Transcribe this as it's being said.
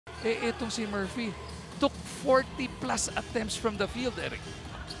Itong si Murphy took 40 plus attempts from the field, Eric.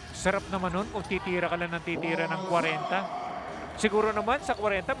 Sarap naman nun kung titira ka lang ng titira ng 40. Siguro naman sa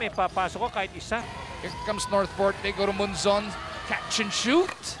 40 may papasok ka kahit isa. Here comes Northport. They go to Munzon. Catch and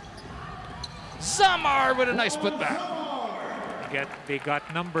shoot. Zamar with a nice putback. They got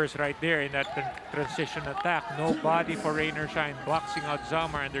numbers right there in that transition attack. Nobody for rain or shine, boxing out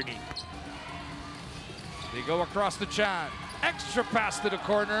Zamar underneath. They go across the Chan. Extra pass to the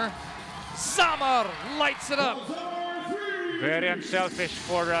corner. Zamar lights it up. Very unselfish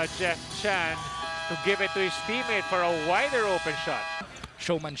for Jeff Chan to give it to his teammate for a wider open shot.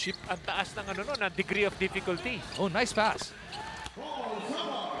 Showmanship. Ang taas ng ng degree of difficulty. Oh, nice pass.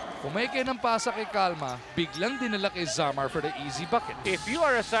 Pumeke ng pasa kay Kalma, biglang dinala kay Zamar for the easy bucket. If you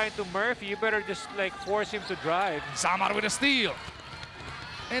are assigned to Murphy, you better just like force him to drive. Zamar with a steal.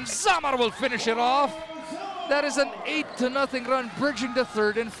 And Zamar will finish it off. That is an 8-0 run, bridging the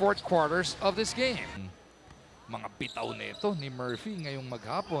third and fourth quarters of this game. Mga bitaw nito ni Murphy ngayong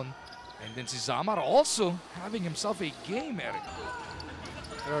maghapon. And then si Zamar also having himself a game, Eric.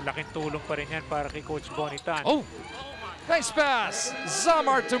 Pero laking tulong pa rin yan para kay Coach Bonitan. Oh! Nice pass!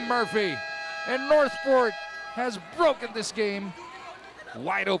 Zamar to Murphy. And Northport has broken this game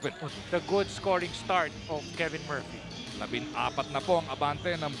wide open. The good scoring start of Kevin Murphy. 14 na po ang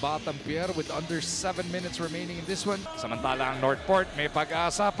abante ng Batang Pierre with under 7 minutes remaining in this one. Samantala ang Northport may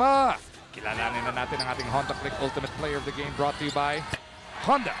pag-asa pa. Kilalanin na natin ang ating Honda Click Ultimate Player of the Game brought to you by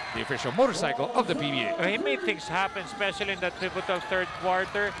Honda, the official motorcycle of the PBA. He made things happen, especially in that pivotal third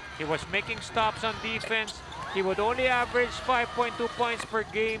quarter. He was making stops on defense. He would only average 5.2 points per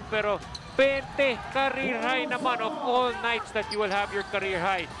game, pero 20 career high naman of all nights that you will have your career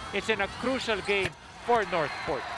high. It's in a crucial game for Northport.